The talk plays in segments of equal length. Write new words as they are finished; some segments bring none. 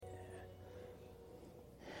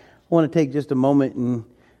I want to take just a moment and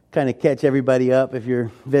kind of catch everybody up if you're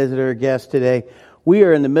a visitor or guest today. We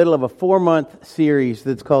are in the middle of a 4-month series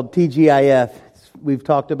that's called TGIF. We've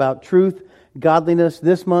talked about truth, godliness.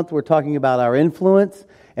 This month we're talking about our influence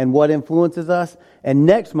and what influences us. And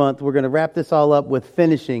next month we're going to wrap this all up with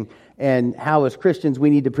finishing and how as Christians we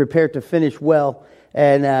need to prepare to finish well.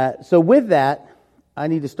 And so with that, I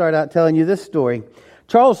need to start out telling you this story.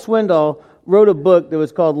 Charles Swindoll wrote a book that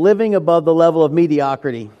was called Living Above the Level of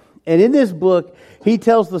Mediocrity. And in this book, he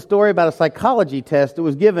tells the story about a psychology test that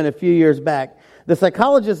was given a few years back. The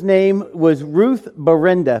psychologist's name was Ruth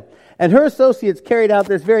Berenda, and her associates carried out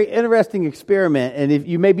this very interesting experiment. And if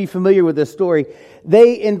you may be familiar with this story,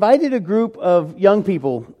 they invited a group of young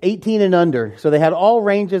people, 18 and under. So they had all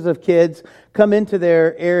ranges of kids come into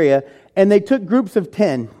their area, and they took groups of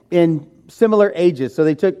 10 in similar ages. So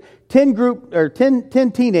they took 10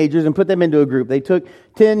 teenagers and put them into a group. They took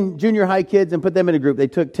 10 junior high kids and put them in a group. They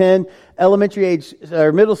took 10 elementary age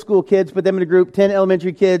or middle school kids, put them in a group, 10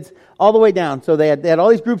 elementary kids, all the way down. So they had all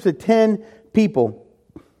these groups of 10 people.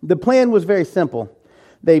 The plan was very simple.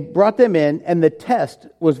 They brought them in, and the test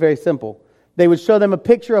was very simple. They would show them a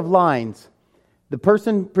picture of lines. The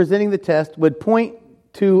person presenting the test would point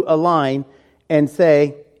to a line and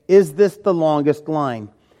say, "Is this the longest line?"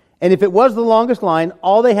 And if it was the longest line,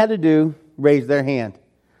 all they had to do, raise their hand.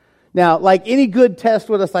 Now, like any good test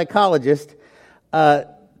with a psychologist, there's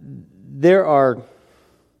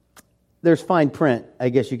fine print, I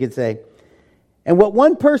guess you could say. And what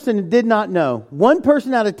one person did not know, 1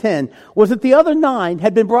 person out of 10, was that the other 9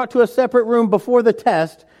 had been brought to a separate room before the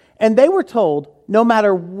test, and they were told, no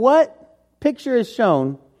matter what picture is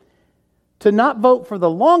shown, to not vote for the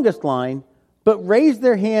longest line, but raise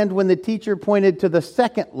their hand when the teacher pointed to the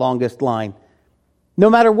second longest line. No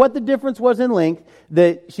matter what the difference was in length,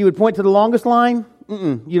 that she would point to the longest line,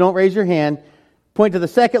 you don't raise your hand. Point to the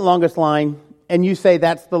second longest line, and you say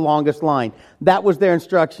that's the longest line. That was their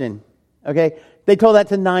instruction. Okay? They told that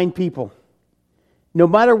to 9 people. No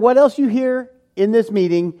matter what else you hear in this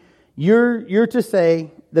meeting, you're to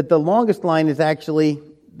say that the longest line is actually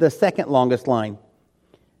the second longest line.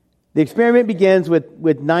 The experiment begins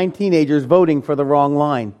with 9 teenagers voting for the wrong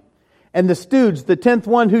line. And the stooge, the 10th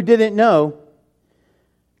one who didn't know,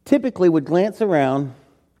 typically would glance around,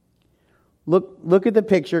 look at the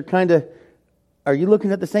picture, kind of, are you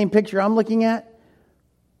looking at the same picture I'm looking at?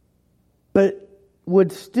 But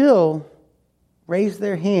would still raise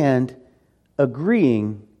their hand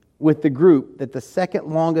agreeing with the group that the second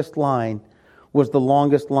longest line was the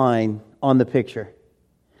longest line on the picture.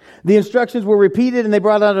 The instructions were repeated, and they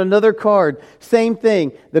brought out another card. Same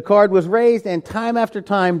thing. The card was raised, and time after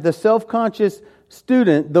time, the self-conscious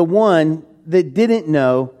student, the one that didn't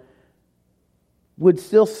know, would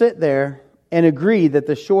still sit there and agree that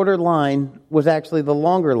the shorter line was actually the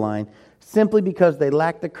longer line, simply because they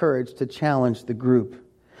lacked the courage to challenge the group.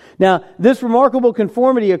 Now, this remarkable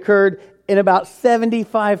conformity occurred in about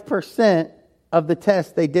 75% of the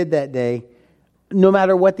tests they did that day, no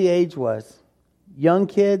matter what the age was. Young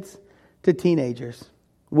kids to teenagers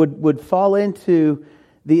would fall into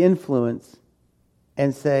the influence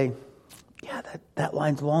and say, yeah, that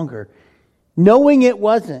line's longer, knowing it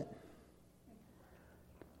wasn't.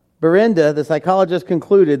 Berenda, the psychologist,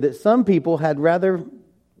 concluded that some people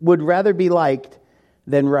would rather be liked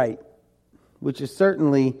than right, which is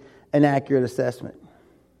certainly an accurate assessment.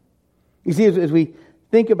 You see, as we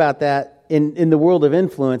think about that, in the world of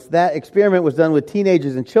influence, that experiment was done with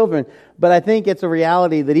teenagers and children, but I think it's a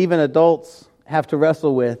reality that even adults have to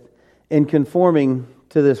wrestle with in conforming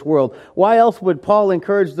to this world. Why else would Paul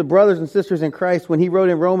encourage the brothers and sisters in Christ when he wrote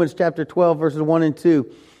in Romans chapter 12, verses 1 and 2?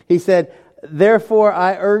 He said, "Therefore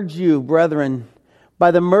I urge you, brethren,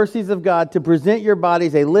 by the mercies of God, to present your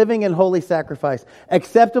bodies a living and holy sacrifice,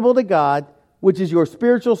 acceptable to God, which is your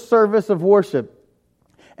spiritual service of worship.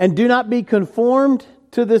 And do not be conformed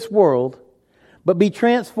to this world, but be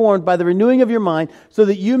transformed by the renewing of your mind, so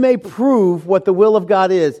that you may prove what the will of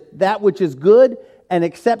God is, that which is good and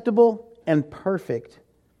acceptable and perfect."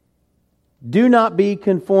 Do not be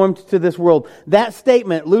conformed to this world. That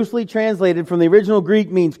statement, loosely translated from the original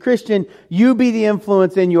Greek, means, Christian, you be the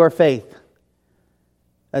influence in your faith.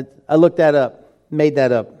 I looked that up, made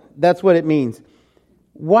that up. That's what it means.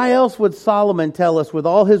 Why else would Solomon tell us with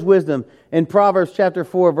all his wisdom in Proverbs chapter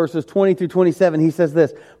 4, verses 20 through 27, he says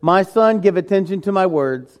this, "My son, give attention to my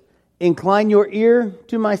words. Incline your ear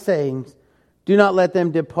to my sayings. Do not let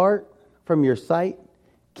them depart from your sight.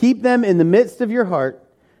 Keep them in the midst of your heart,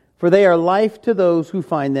 for they are life to those who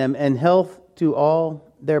find them and health to all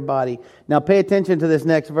their body." Now pay attention to this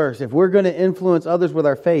next verse. If we're going to influence others with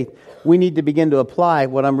our faith, we need to begin to apply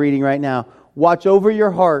what I'm reading right now. Watch over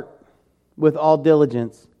your heart with all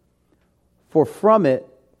diligence, for from it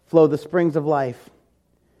flow the springs of life.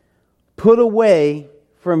 Put away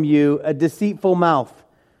from you a deceitful mouth,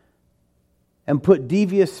 and put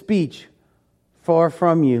devious speech far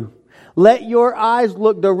from you. Let your eyes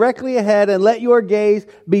look directly ahead, and let your gaze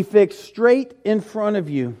be fixed straight in front of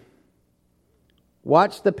you.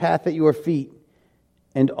 Watch the path at your feet,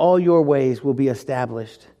 and all your ways will be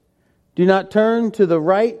established. Do not turn to the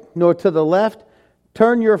right nor to the left.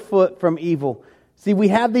 Turn your foot from evil. See, we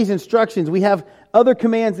have these instructions. We have other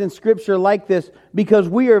commands in Scripture like this because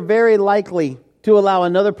we are very likely to allow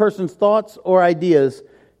another person's thoughts or ideas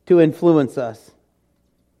to influence us.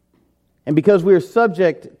 And because we are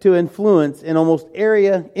subject to influence in almost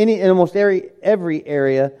every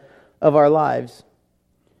area of our lives,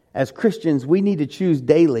 as Christians, we need to choose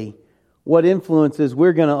daily what influences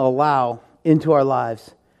we're going to allow into our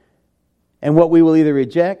lives and what we will either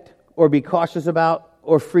reject or be cautious about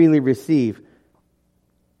or freely receive.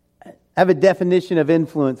 I have a definition of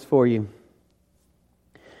influence for you.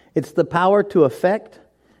 It's the power to affect,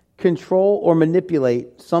 control, or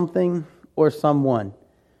manipulate something or someone.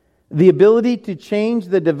 The ability to change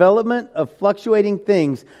the development of fluctuating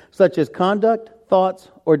things such as conduct, thoughts,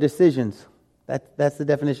 or decisions. That's the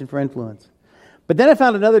definition for influence. But then I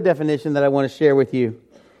found another definition that I want to share with you.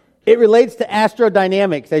 It relates to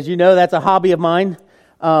astrodynamics. As you know, that's a hobby of mine.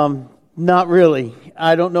 Not really.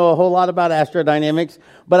 I don't know a whole lot about astrodynamics,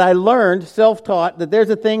 but I learned, self-taught, that there's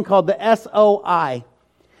a thing called the SOI.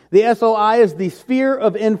 The SOI is the sphere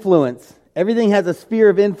of influence. Everything has a sphere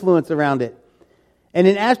of influence around it. And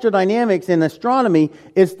in astrodynamics, in astronomy,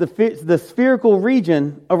 it's the spherical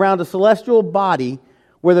region around a celestial body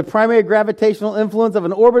where the primary gravitational influence of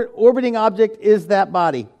an orbiting object is that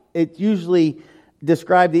body. It usually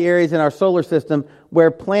describes the areas in our solar system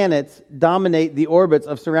where planets dominate the orbits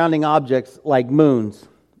of surrounding objects like moons,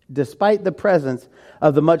 despite the presence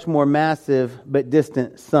of the much more massive but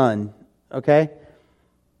distant sun. Okay?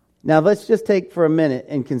 Now let's just take for a minute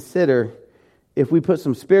and consider if we put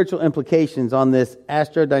some spiritual implications on this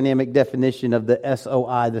astrodynamic definition of the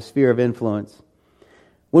SOI, the sphere of influence.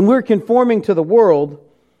 When we're conforming to the world,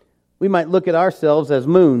 we might look at ourselves as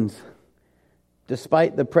moons,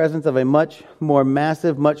 despite the presence of a much more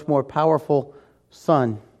massive, much more powerful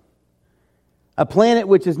sun. A planet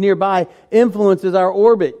which is nearby influences our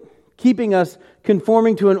orbit, keeping us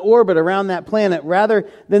conforming to an orbit around that planet rather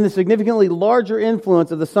than the significantly larger influence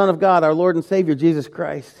of the Son of God, our Lord and Savior, Jesus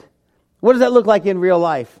Christ. What does that look like in real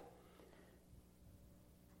life?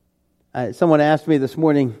 Someone asked me this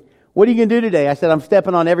morning, what are you going to do today? I said, I'm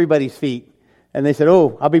stepping on everybody's feet. And they said,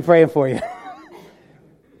 oh, I'll be praying for you.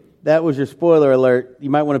 That was your spoiler alert.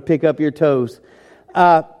 You might want to pick up your toes.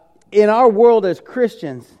 In our world as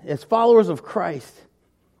Christians, as followers of Christ,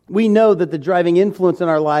 we know that the driving influence in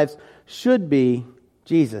our lives should be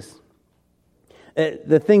Jesus.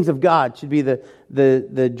 The things of God should be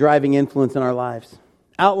the driving influence in our lives,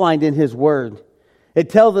 outlined in His Word. It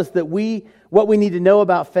tells us that what we need to know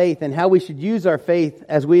about faith and how we should use our faith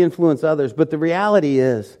as we influence others. But the reality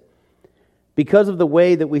is, because of the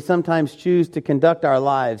way that we sometimes choose to conduct our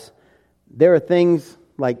lives, there are things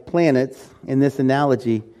like planets, in this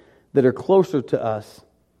analogy, that are closer to us.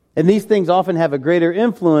 And these things often have a greater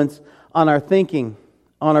influence on our thinking,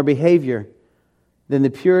 on our behavior, than the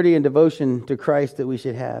purity and devotion to Christ that we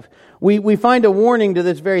should have. We find a warning to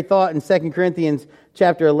this very thought in 2 Corinthians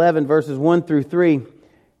chapter 11, verses 1 through 3.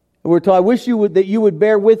 We're told, I wish that you would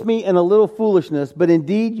bear with me in a little foolishness, but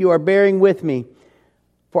indeed you are bearing with me.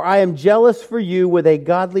 For I am jealous for you with a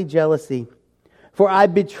godly jealousy. For I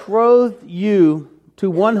betrothed you to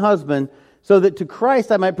one husband, so that to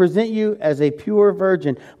Christ I might present you as a pure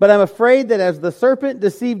virgin. But I'm afraid that as the serpent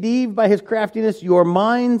deceived Eve by his craftiness, your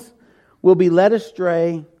minds will be led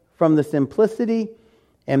astray from the simplicity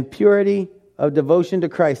and purity of devotion to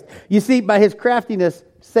Christ. You see, by his craftiness,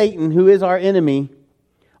 Satan, who is our enemy,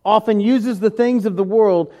 often uses the things of the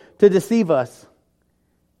world to deceive us.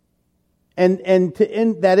 And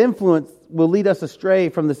that influence will lead us astray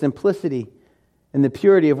from the simplicity and the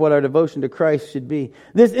purity of what our devotion to Christ should be.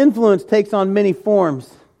 This influence takes on many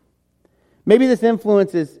forms. Maybe this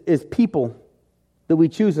influence is people that we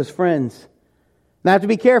choose as friends. Now I have to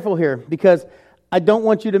be careful here because I don't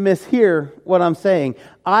want you to mishear what I'm saying.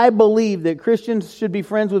 I believe that Christians should be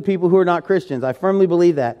friends with people who are not Christians. I firmly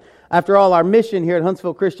believe that. After all, our mission here at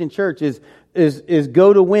Huntsville Christian Church is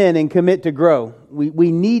go to win and commit to grow.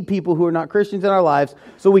 We need people who are not Christians in our lives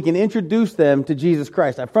so we can introduce them to Jesus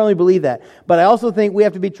Christ. I firmly believe that. But I also think we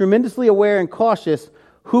have to be tremendously aware and cautious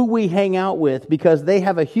who we hang out with because they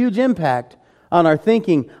have a huge impact on our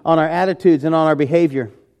thinking, on our attitudes, and on our behavior.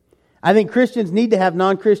 I think Christians need to have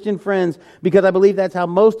non-Christian friends because I believe that's how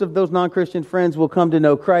most of those non-Christian friends will come to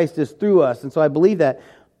know Christ is through us. And so I believe that.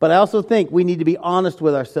 But I also think we need to be honest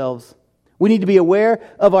with ourselves. We need to be aware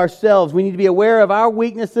of ourselves. We need to be aware of our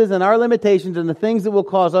weaknesses and our limitations and the things that will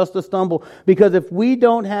cause us to stumble. Because if we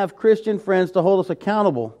don't have Christian friends to hold us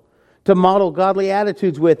accountable, to model godly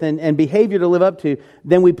attitudes with and behavior to live up to,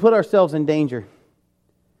 then we put ourselves in danger.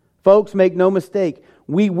 Folks, make no mistake,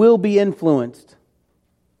 we will be influenced.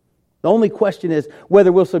 The only question is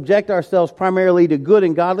whether we'll subject ourselves primarily to good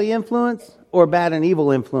and godly influence or bad and evil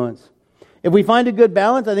influence. If we find a good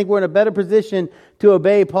balance, I think we're in a better position to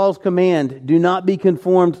obey Paul's command, do not be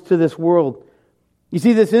conformed to this world. You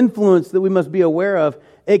see, this influence that we must be aware of,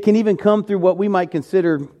 it can even come through what we might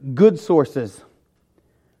consider good sources.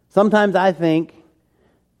 Sometimes I think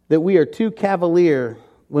that we are too cavalier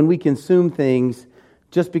when we consume things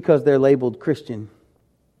just because they're labeled Christian.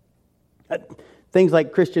 Things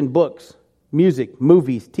like Christian books, music,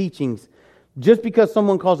 movies, teachings. Just because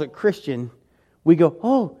someone calls it Christian, we go,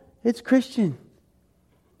 oh, it's Christian.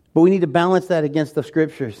 But we need to balance that against the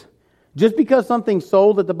Scriptures. Just because something's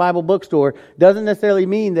sold at the Bible bookstore doesn't necessarily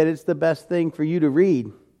mean that it's the best thing for you to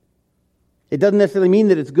read. It doesn't necessarily mean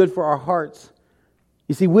that it's good for our hearts.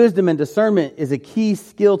 You see, wisdom and discernment is a key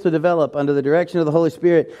skill to develop under the direction of the Holy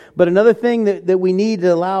Spirit. But another thing that we need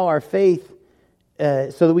to allow our faith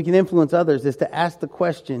so that we can influence others is to ask the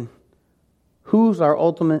question, who's our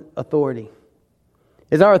ultimate authority?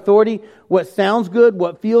 Is our authority what sounds good,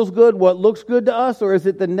 what feels good, what looks good to us, or is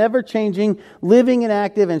it the never-changing, living and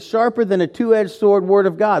active, and sharper than a two-edged sword Word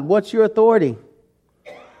of God? What's your authority?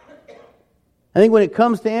 I think when it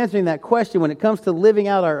comes to answering that question, when it comes to living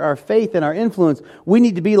out our faith and our influence, we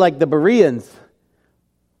need to be like the Bereans.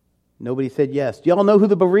 Nobody said yes. Do y'all know who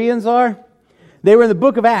the Bereans are? They were in the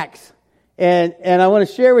book of Acts. And I want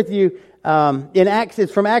to share with you in Acts,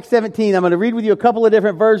 it's from Acts 17. I'm going to read with you a couple of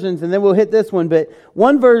different versions and then we'll hit this one. But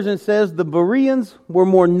one version says the Bereans were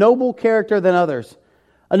more noble character than others.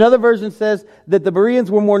 Another version says that the Bereans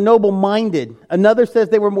were more noble-minded. Another says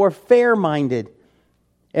they were more fair-minded.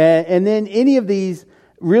 And then any of these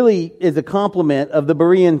really is a compliment of the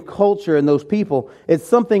Berean culture and those people. It's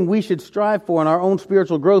something we should strive for in our own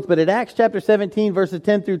spiritual growth. But at Acts chapter 17, verses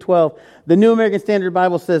 10 through 12, the New American Standard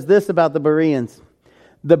Bible says this about the Bereans.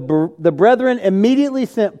 The brethren immediately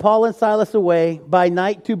sent Paul and Silas away by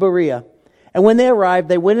night to Berea. And when they arrived,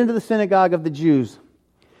 they went into the synagogue of the Jews.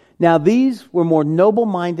 Now these were more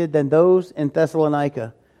noble-minded than those in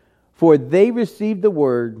Thessalonica, for they received the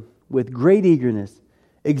word with great eagerness,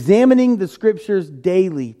 examining the Scriptures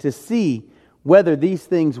daily to see whether these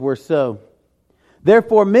things were so.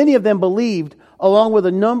 Therefore many of them believed, along with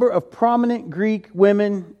a number of prominent Greek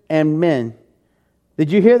women and men.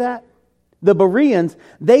 Did you hear that? The Bereans,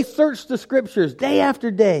 they searched the Scriptures day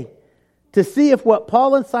after day to see if what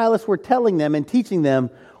Paul and Silas were telling them and teaching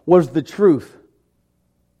them was the truth.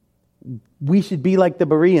 We should be like the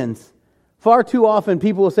Bereans. Far too often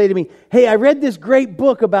people will say to me, hey, I read this great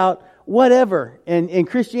book about whatever in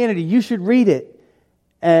Christianity. You should read it.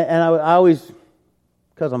 And I always,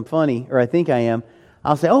 because I'm funny, or I think I am,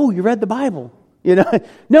 I'll say, oh, you read the Bible. You know,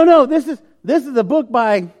 no, this is a book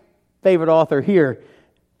by favorite author here.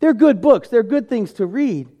 They're good books. They're good things to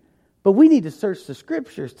read. But we need to search the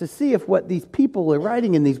Scriptures to see if what these people are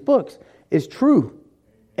writing in these books is true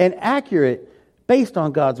and accurate based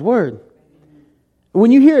on God's Word.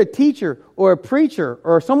 When you hear a teacher or a preacher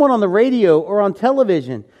or someone on the radio or on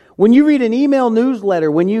television, when you read an email newsletter,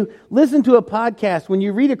 when you listen to a podcast, when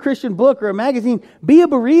you read a Christian book or a magazine, be a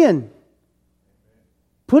Berean.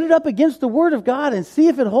 Put it up against the Word of God and see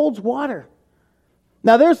if it holds water.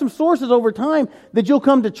 Now, there are some sources over time that you'll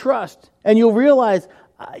come to trust, and you'll realize,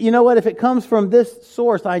 you know what, if it comes from this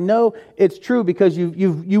source, I know it's true because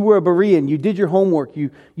you were a Berean. You did your homework.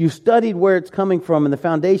 You studied where it's coming from and the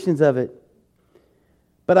foundations of it.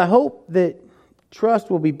 But I hope that trust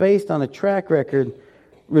will be based on a track record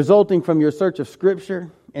resulting from your search of Scripture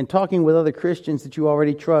and talking with other Christians that you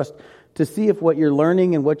already trust to see if what you're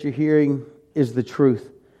learning and what you're hearing is the truth.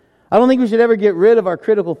 I don't think we should ever get rid of our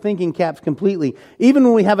critical thinking caps completely. Even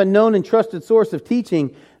when we have a known and trusted source of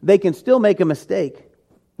teaching, they can still make a mistake.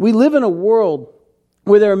 We live in a world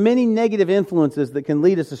where there are many negative influences that can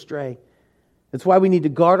lead us astray. That's why we need to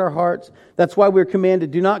guard our hearts. That's why we're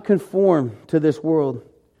commanded, do not conform to this world.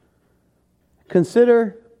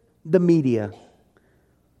 Consider the media.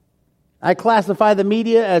 I classify the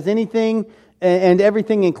media as anything and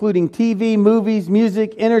everything, including TV, movies,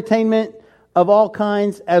 music, entertainment of all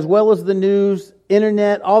kinds, as well as the news,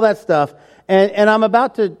 internet, all that stuff. And I'm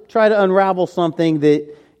about to try to unravel something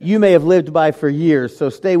that you may have lived by for years, so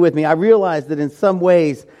stay with me. I realize that in some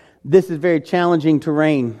ways this is very challenging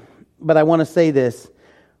terrain, but I want to say this.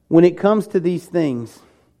 When it comes to these things,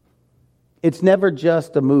 it's never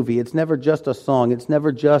just a movie. It's never just a song. It's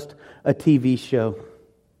never just a TV show.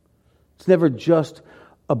 It's never just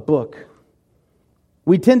a book.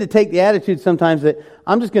 We tend to take the attitude sometimes that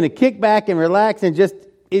I'm just going to kick back and relax and just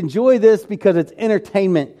enjoy this because it's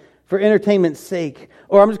entertainment, for entertainment's sake.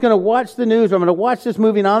 Or I'm just going to watch the news, or I'm going to watch this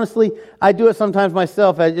movie. And honestly, I do it sometimes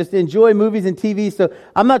myself. I just enjoy movies and TV. So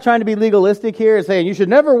I'm not trying to be legalistic here and saying you should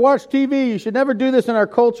never watch TV. You should never do this in our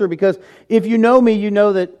culture, because if you know me, you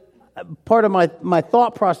know that part of my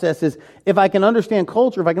thought process is if I can understand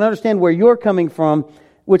culture, if I can understand where you're coming from,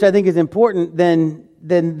 which I think is important, then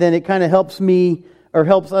it kind of helps me or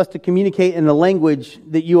helps us to communicate in the language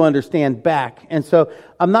that you understand back. And so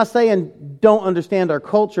I'm not saying don't understand our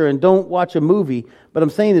culture and don't watch a movie, but I'm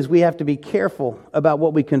saying is we have to be careful about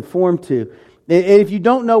what we conform to. If you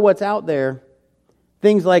don't know what's out there,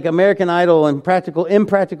 things like American Idol and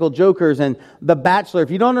Impractical Jokers and The Bachelor,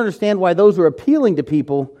 if you don't understand why those are appealing to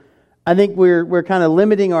people, I think we're kind of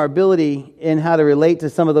limiting our ability in how to relate to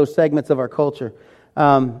some of those segments of our culture.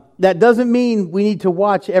 That doesn't mean we need to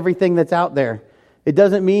watch everything that's out there. It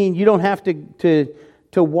doesn't mean you don't have to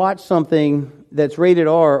watch something that's rated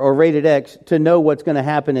R or rated X to know what's going to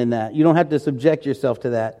happen in that. You don't have to subject yourself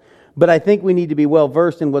to that. But I think we need to be well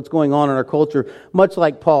versed in what's going on in our culture, much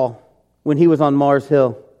like Paul when he was on Mars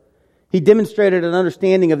Hill. He demonstrated an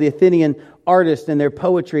understanding of the Athenian artists and their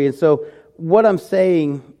poetry. And so what I'm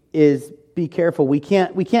saying is be careful. We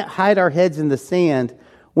can't hide our heads in the sand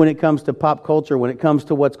when it comes to pop culture, when it comes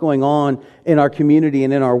to what's going on in our community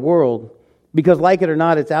and in our world. Because like it or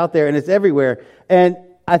not, it's out there and it's everywhere. And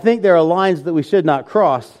I think there are lines that we should not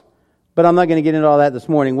cross, but I'm not going to get into all that this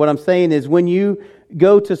morning. What I'm saying is when you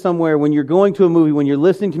go to somewhere, when you're going to a movie, when you're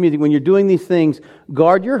listening to music, when you're doing these things,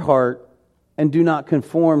 guard your heart and do not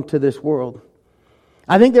conform to this world.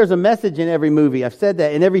 I think there's a message in every movie. I've said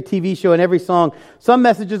that in every TV show and every song. Some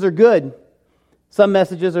messages are good. Some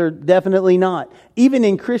messages are definitely not. Even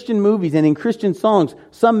in Christian movies and in Christian songs,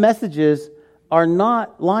 some messages are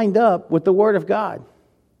not lined up with the Word of God.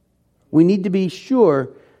 We need to be sure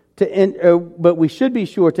but we should be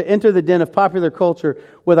sure to enter the den of popular culture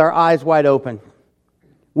with our eyes wide open.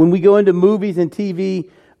 When we go into movies and TV,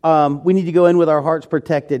 we need to go in with our hearts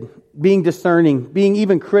protected, being discerning, being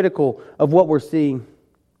even critical of what we're seeing.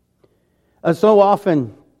 So often,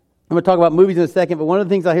 I'm going to talk about movies in a second, but one of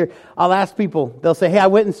the things I hear, I'll ask people, they'll say, hey, I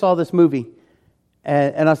went and saw this movie.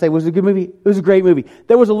 And I'll say, was it a good movie? It was a great movie.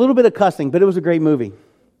 There was a little bit of cussing, but it was a great movie.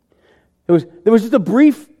 There was just a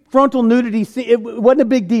brief frontal nudity scene. It wasn't a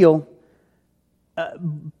big deal,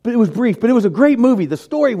 but it was brief. But it was a great movie. The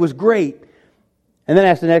story was great. And then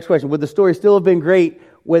ask the next question, would the story still have been great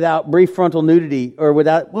without brief frontal nudity or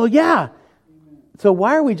without, well, yeah. So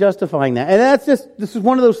why are we justifying that? And this is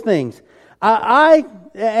one of those things. I'm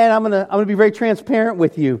going to be very transparent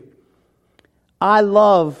with you. I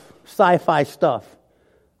love sci-fi stuff.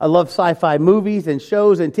 I love sci-fi movies and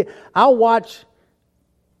shows and I'll watch,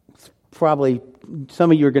 probably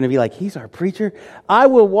some of you are going to be like, he's our preacher. I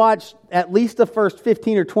will watch at least the first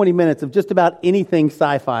 15 or 20 minutes of just about anything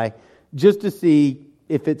sci-fi just to see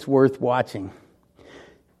if it's worth watching.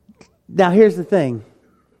 Now here's the thing.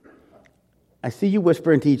 I see you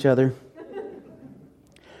whispering to each other.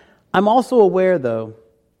 I'm also aware though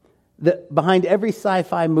that behind every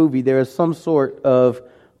sci-fi movie there is some sort of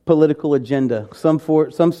political agenda, some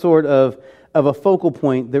sort of a focal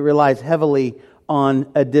point that relies heavily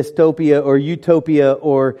on a dystopia or utopia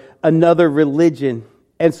or another religion.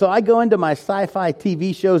 And so I go into my sci-fi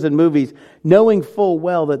TV shows and movies knowing full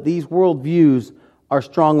well that these worldviews are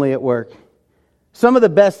strongly at work. Some of the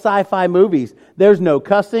best sci-fi movies, there's no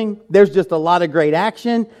cussing, there's just a lot of great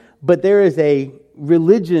action, but there is a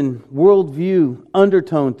religion, worldview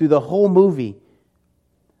undertone through the whole movie.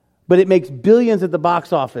 But it makes billions at the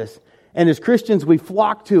box office. And as Christians, we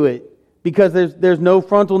flock to it because there's no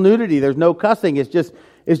frontal nudity. There's no cussing. It's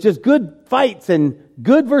just good fights and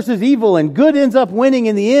good versus evil. And good ends up winning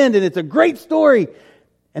in the end. And it's a great story.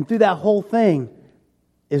 And through that whole thing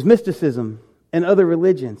is mysticism and other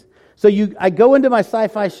religions. So I go into my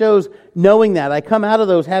sci-fi shows knowing that. I come out of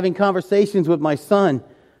those having conversations with my son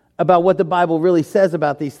about what the Bible really says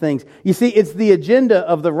about these things. You see, it's the agenda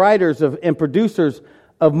of the writers and producers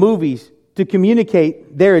of movies to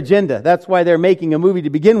communicate their agenda. That's why they're making a movie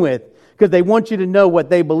to begin with, because they want you to know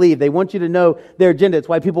what they believe. They want you to know their agenda. It's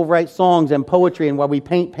why people write songs and poetry and why we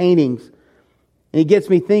paint paintings. And it gets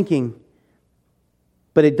me thinking,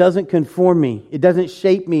 but it doesn't conform me. It doesn't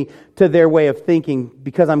shape me to their way of thinking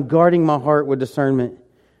because I'm guarding my heart with discernment.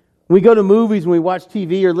 When we go to movies, when we watch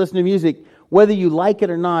TV or listen to music, Whether you like it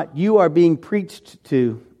or not, you are being preached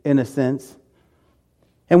to, in a sense.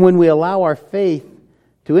 And when we allow our faith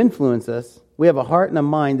to influence us, we have a heart and a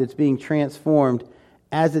mind that's being transformed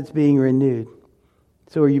as it's being renewed.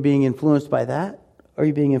 So are you being influenced by that? Or are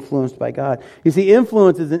you being influenced by God? You see,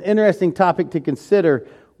 influence is an interesting topic to consider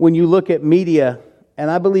when you look at media.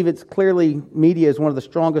 And I believe it's clearly media is one of the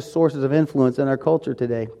strongest sources of influence in our culture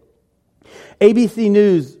today. ABC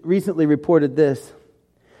News recently reported this.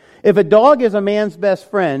 If a dog is a man's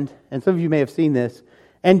best friend, and some of you may have seen this,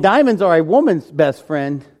 and diamonds are a woman's best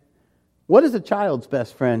friend, what is a child's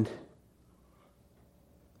best friend?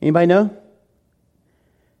 Anybody know?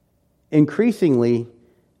 Increasingly,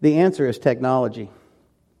 the answer is technology.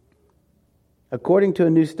 According to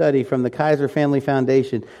a new study from the Kaiser Family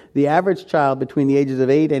Foundation, the average child between the ages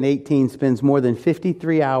of 8 and 18 spends more than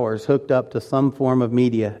 53 hours hooked up to some form of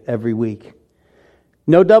media every week.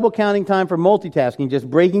 No double counting time for multitasking, just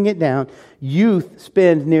breaking it down. Youth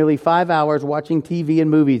spend nearly 5 hours watching TV and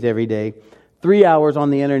movies every day, 3 hours on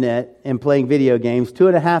the internet and playing video games,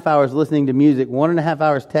 2.5 hours listening to music, 1.5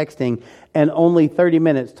 hours texting, and only 30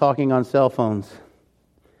 minutes talking on cell phones.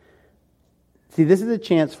 See, this is a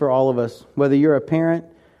chance for all of us, whether you're a parent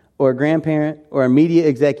or a grandparent or a media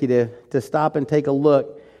executive, to stop and take a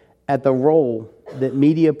look at the role that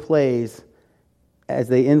media plays as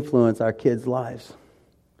they influence our kids' lives.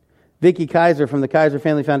 Vicki Kaiser from the Kaiser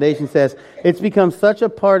Family Foundation says, it's become such a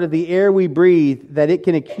part of the air we breathe that it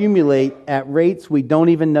can accumulate at rates we don't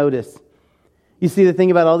even notice. You see the thing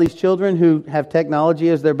about all these children who have technology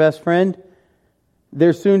as their best friend?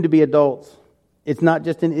 They're soon to be adults. It's not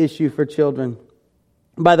just an issue for children.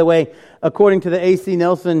 By the way, according to the A.C.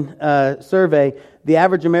 Nelson survey, the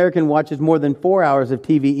average American watches more than 4 hours of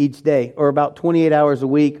TV each day, or about 28 hours a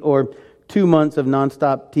week, or 2 months of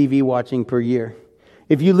nonstop TV watching per year.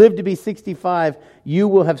 If you live to be 65, you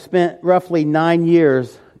will have spent roughly 9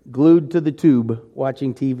 years glued to the tube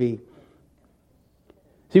watching TV.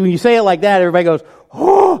 See, when you say it like that, everybody goes,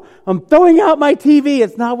 oh, I'm throwing out my TV.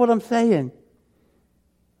 It's not what I'm saying.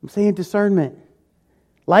 I'm saying discernment.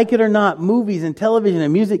 Like it or not, movies and television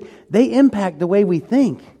and music, they impact the way we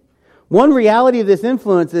think. One reality of this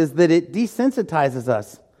influence is that it desensitizes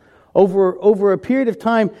us. Over a period of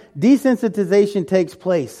time, desensitization takes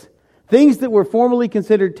place. Things that were formerly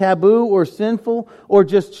considered taboo or sinful or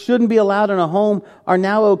just shouldn't be allowed in a home are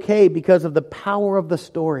now okay because of the power of the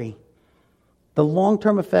story. The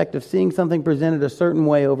long-term effect of seeing something presented a certain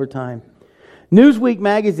way over time. Newsweek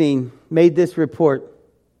magazine made this report.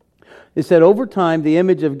 It said, over time, the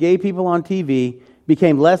image of gay people on TV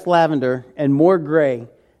became less lavender and more gray,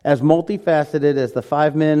 as multifaceted as the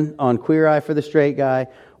 5 men on Queer Eye for the Straight Guy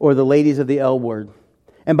or the ladies of the L Word.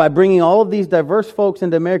 And by bringing all of these diverse folks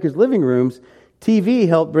into America's living rooms, TV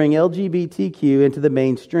helped bring LGBTQ into the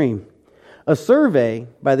mainstream. A survey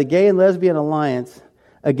by the Gay and Lesbian Alliance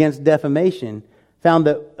Against Defamation found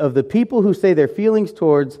that of the people who say their feelings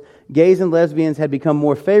towards gays and lesbians had become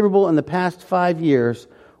more favorable in the past 5 years,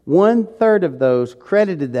 1/3 of those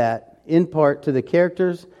credited that in part to the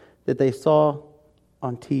characters that they saw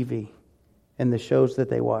on TV and the shows that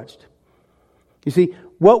they watched. You see,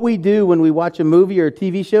 what we do when we watch a movie or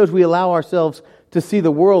TV shows, we allow ourselves to see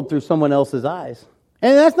the world through someone else's eyes.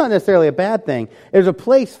 And that's not necessarily a bad thing. There's a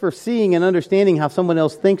place for seeing and understanding how someone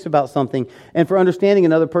else thinks about something and for understanding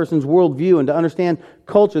another person's worldview and to understand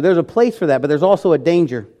culture. There's a place for that, but there's also a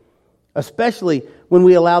danger. Especially when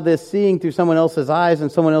we allow this seeing through someone else's eyes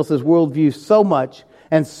and someone else's worldview so much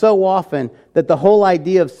and so often that the whole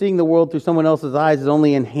idea of seeing the world through someone else's eyes is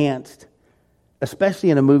only enhanced, especially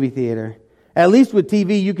in a movie theater. At least with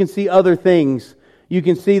TV, you can see other things. You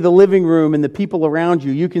can see the living room and the people around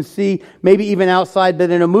you. You can see maybe even outside, but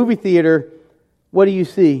in a movie theater, what do you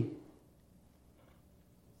see?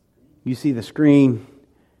 You see the screen.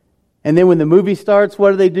 And then when the movie starts,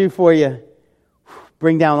 what do they do for you?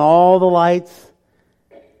 Bring down all the lights.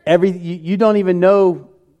 You don't even know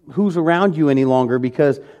who's around you any longer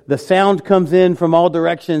because the sound comes in from all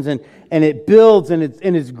directions and it builds and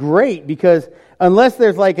it's great because unless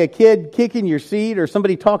there's like a kid kicking your seat or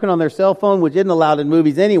somebody talking on their cell phone, which isn't allowed in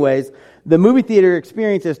movies anyways, the movie theater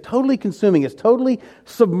experience is totally consuming. It's totally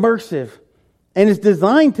submersive. And it's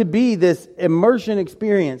designed to be this immersion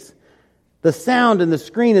experience. The sound and the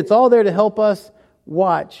screen, it's all there to help us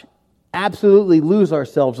watch absolutely lose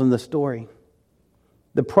ourselves in the story.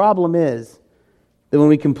 The problem is that when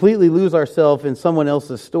we completely lose ourselves in someone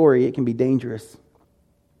else's story, it can be dangerous.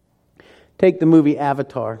 Take the movie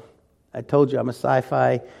Avatar. I told you I'm a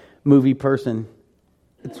sci-fi movie person.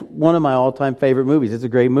 It's one of my all-time favorite movies. It's a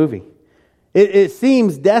great movie. It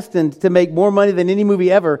seems destined to make more money than any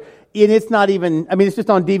movie ever. And it's not even, it's just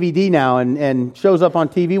on DVD now and shows up on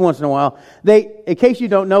TV once in a while. In case you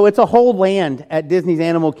don't know, it's a whole land at Disney's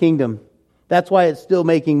Animal Kingdom. That's why it's still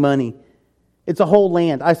making money. It's a whole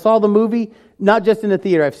land. I saw the movie, not just in the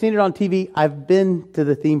theater. I've seen it on TV. I've been to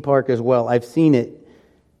the theme park as well. I've seen it.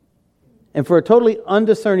 And for a totally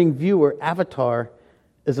undiscerning viewer, Avatar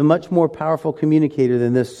is a much more powerful communicator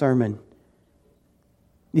than this sermon.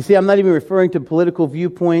 You see, I'm not even referring to political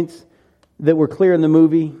viewpoints that were clear in the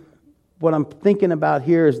movie. What I'm thinking about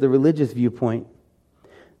here is the religious viewpoint.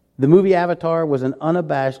 The movie Avatar was an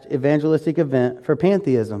unabashed evangelistic event for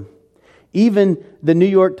pantheism. Even the New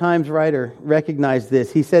York Times writer recognized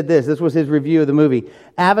this. He said this was his review of the movie.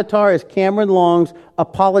 Avatar is Cameron Long's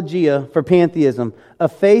apologia for pantheism, a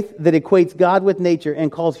faith that equates God with nature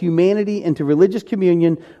and calls humanity into religious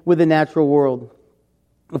communion with the natural world.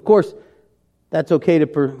 Of course, that's okay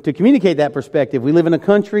to communicate that perspective. We live in a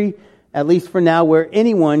country, at least for now, where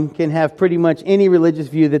anyone can have pretty much any religious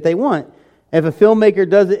view that they want. If a filmmaker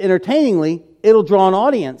does it entertainingly, it'll draw an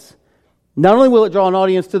audience. Not only will it draw an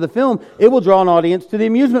audience to the film, it will draw an audience to the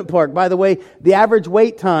amusement park. By the way, the average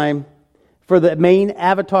wait time for the main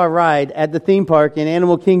Avatar ride at the theme park in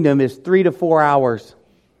Animal Kingdom is 3 to 4 hours.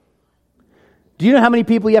 Do you know how many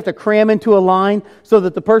people you have to cram into a line so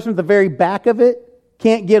that the person at the very back of it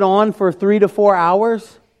can't get on for 3 to 4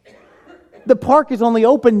 hours? The park is only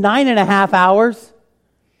open 9.5 hours.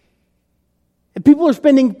 And people are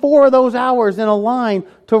spending 4 of those hours in a line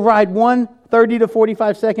to ride one 30 to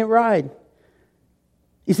 45 second ride.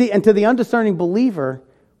 You see, and to the undiscerning believer,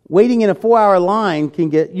 waiting in a 4-hour line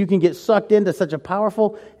you can get sucked into such a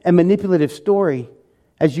powerful and manipulative story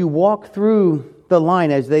as you walk through the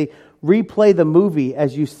line, as they replay the movie,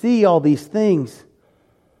 as you see all these things.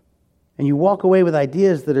 And you walk away with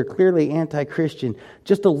ideas that are clearly anti-Christian.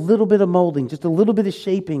 Just a little bit of molding, just a little bit of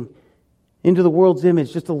shaping into the world's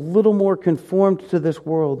image, just a little more conformed to this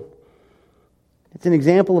world. It's an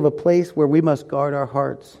example of a place where we must guard our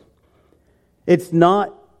hearts. It's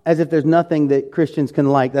not as if there's nothing that Christians can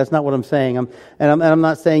like. That's not what I'm saying. I'm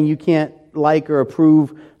not saying you can't like or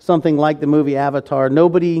approve something like the movie Avatar.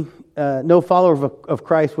 No follower of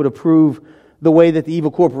Christ would approve the way that the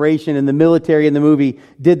evil corporation and the military in the movie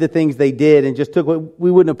did the things they did and just took what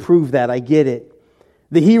we wouldn't approve that. I get it.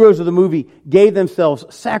 The heroes of the movie gave themselves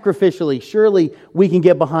sacrificially. Surely we can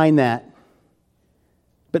get behind that.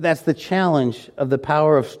 But that's the challenge of the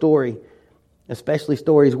power of story, especially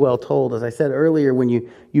stories well told. As I said earlier, when you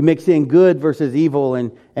mix in good versus evil,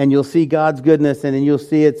 and you'll see God's goodness, and then you'll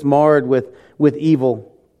see it's marred with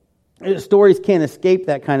evil. Stories can't escape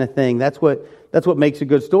that kind of thing. That's what makes a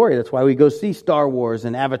good story. That's why we go see Star Wars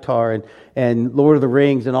and Avatar and Lord of the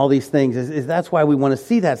Rings and all these things. Is that's why we want to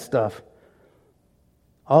see that stuff.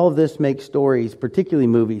 All of this makes stories, particularly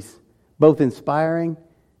movies, both inspiring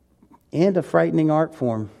and a frightening art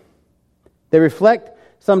form. They reflect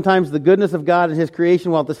sometimes the goodness of God and His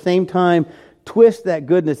creation, while at the same time twist that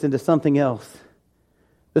goodness into something else.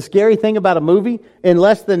 The scary thing about a movie, in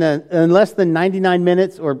less than 99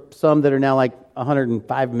 minutes, or some that are now like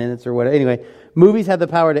 105 minutes or whatever. Anyway, movies have the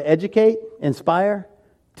power to educate, inspire,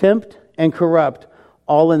 tempt, and corrupt,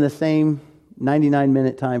 all in the same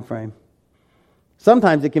 99-minute time frame.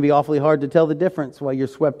 Sometimes it can be awfully hard to tell the difference while you're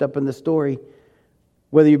swept up in the story,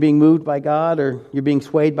 whether you're being moved by God or you're being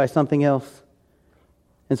swayed by something else.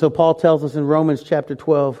 And so Paul tells us in Romans chapter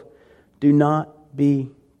 12, do not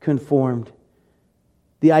be conformed.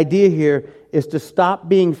 The idea here is to stop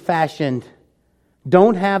being fashioned.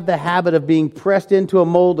 Don't have the habit of being pressed into a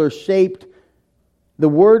mold or shaped. The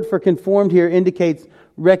word for conformed here indicates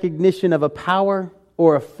recognition of a power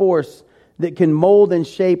or a force that can mold and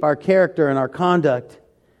shape our character and our conduct.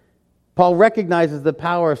 Paul recognizes the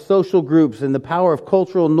power of social groups and the power of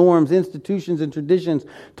cultural norms, institutions, and traditions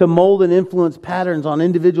to mold and influence patterns on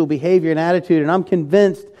individual behavior and attitude. And I'm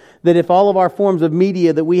convinced that if all of our forms of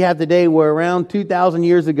media that we have today were around 2,000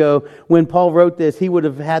 years ago when Paul wrote this, he would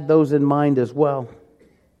have had those in mind as well.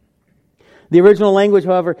 The original language,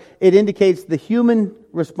 however, it indicates the human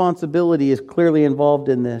responsibility is clearly involved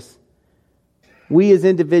in this. We as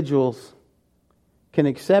individuals can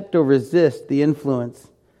accept or resist the influence.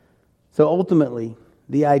 So ultimately,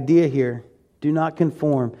 the idea here, do not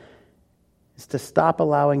conform, is to stop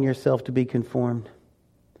allowing yourself to be conformed.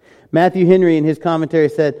 Matthew Henry in his commentary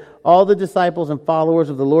said, all the disciples and followers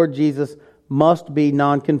of the Lord Jesus must be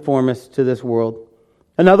nonconformists to this world.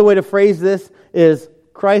 Another way to phrase this is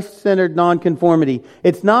Christ-centered nonconformity.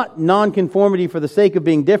 It's not nonconformity for the sake of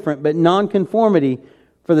being different, but nonconformity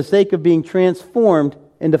for the sake of being transformed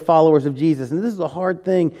into followers of Jesus. And this is a hard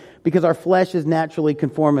thing because our flesh is naturally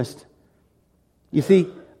conformist. You see,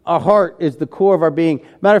 our heart is the core of our being.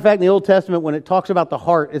 Matter of fact, in the Old Testament, when it talks about the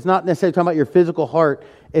heart, it's not necessarily talking about your physical heart.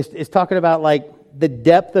 It's talking about like the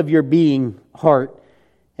depth of your being heart.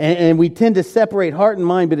 And we tend to separate heart and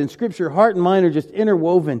mind, but in Scripture, heart and mind are just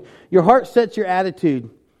interwoven. Your heart sets your attitude.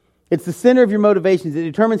 It's the center of your motivations. It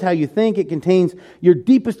determines how you think. It contains your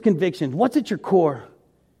deepest convictions. What's at your core?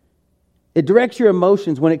 It directs your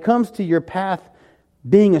emotions. When it comes to your path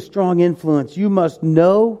being a strong influence, you must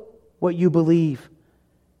know what you believe.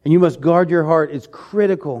 And you must guard your heart. It's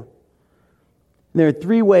critical. And there are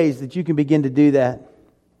 3 ways that you can begin to do that.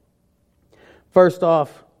 First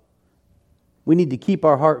off, we need to keep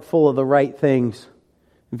our heart full of the right things.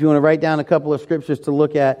 If you want to write down a couple of scriptures to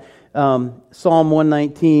look at, Psalm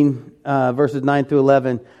 119, verses 9 through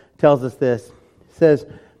 11 tells us this. It says,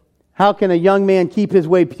 "How can a young man keep his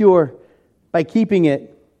way pure? By keeping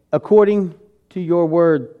it according to your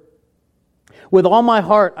word. With all my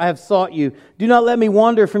heart I have sought you. Do not let me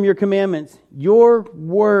wander from your commandments. Your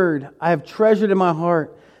word I have treasured in my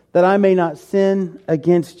heart, that I may not sin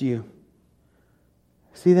against you."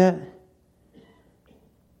 See that?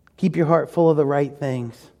 Keep your heart full of the right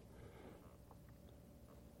things.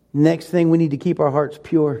 Next thing, we need to keep our hearts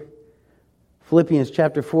pure. Philippians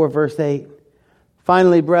chapter 4, verse 8.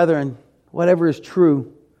 "Finally, brethren, whatever is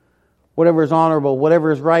true, whatever is honorable,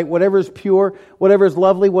 whatever is right, whatever is pure, whatever is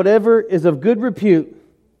lovely, whatever is of good repute,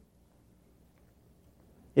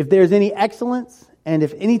 if there is any excellence, and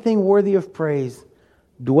if anything worthy of praise,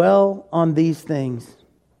 dwell on these things."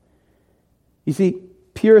 You see,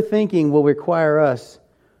 pure thinking will require us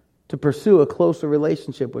to pursue a closer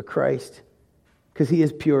relationship with Christ, because He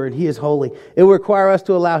is pure and He is holy. It will require us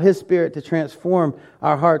to allow His Spirit to transform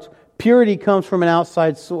our hearts. Purity comes from an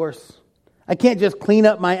outside source. I can't just clean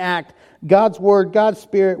up my act. God's Word, God's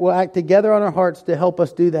Spirit will act together on our hearts to help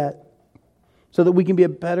us do that, so that we can be a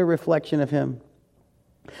better reflection of Him.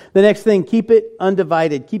 The next thing, keep it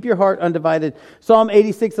undivided. Keep your heart undivided. Psalm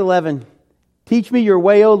 86:11. "Teach me your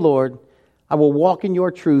way, O Lord. I will walk in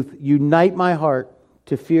your truth. Unite my heart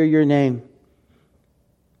to fear your name."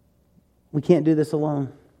 We can't do this alone.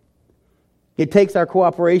 It takes our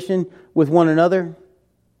cooperation with one another,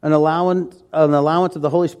 an allowance of the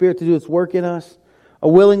Holy Spirit to do its work in us, a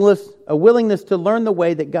willingness to learn the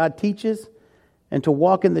way that God teaches and to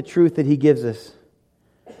walk in the truth that He gives us.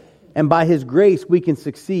 And by His grace, we can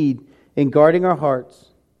succeed in guarding our hearts,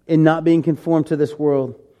 in not being conformed to this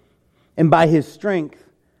world. And by His strength,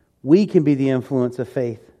 we can be the influence of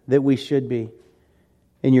faith that we should be.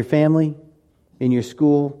 In your family, in your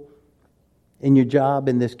school, in your job,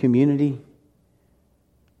 in this community.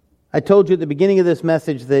 I told you at the beginning of this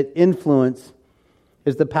message that influence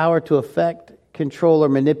is the power to affect, control, or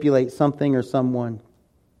manipulate something or someone.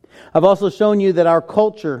 I've also shown you that our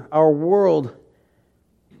culture, our world,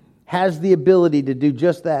 has the ability to do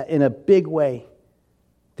just that in a big way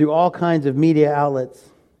through all kinds of media outlets.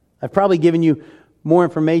 I've probably given you more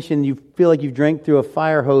information. You feel like you've drank through a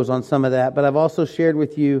fire hose on some of that, but I've also shared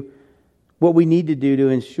with you what we need to do to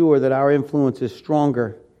ensure that our influence is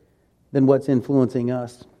stronger than what's influencing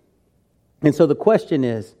us. And so the question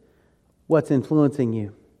is, what's influencing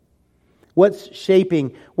you? What's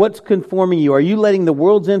shaping? What's conforming you? Are you letting the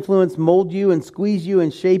world's influence mold you and squeeze you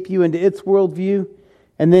and shape you into its worldview,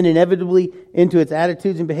 and then inevitably into its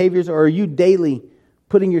attitudes and behaviors? Or are you daily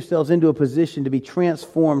putting yourselves into a position to be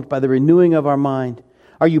transformed by the renewing of our mind?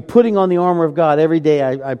 Are you putting on the armor of God every day?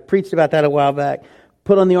 I preached about that a while back.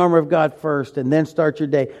 Put on the armor of God first and then start your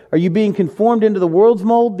day. Are you being conformed into the world's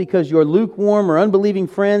mold because your lukewarm or unbelieving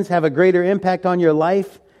friends have a greater impact on your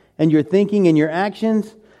life and your thinking and your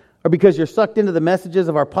actions? Or because you're sucked into the messages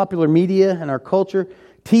of our popular media and our culture,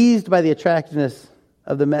 teased by the attractiveness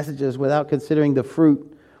of the messages without considering the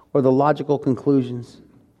fruit or the logical conclusions?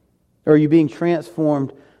 Or are you being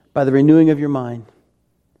transformed by the renewing of your mind,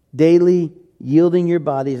 daily yielding your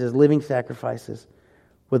bodies as living sacrifices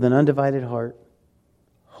with an undivided heart,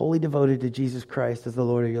 wholly devoted to Jesus Christ as the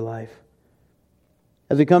Lord of your life?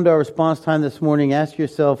 As we come to our response time this morning, ask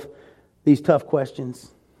yourself these tough questions.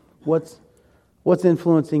 What's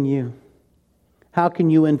influencing you? How can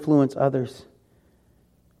you influence others?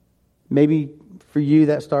 Maybe for you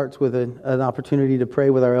that starts with an opportunity to pray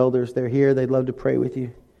with our elders. They're here. They'd love to pray with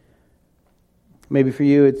you. Maybe for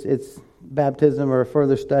you it's baptism or a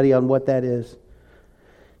further study on what that is.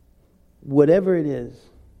 Whatever it is,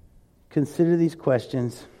 consider these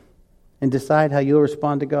questions and decide how you'll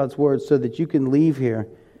respond to God's Word so that you can leave here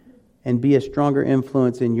and be a stronger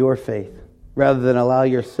influence in your faith rather than allow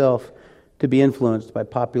yourself to be influenced by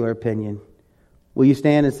popular opinion. Will you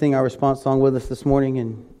stand and sing our response song with us this morning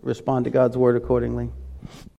and respond to God's Word accordingly?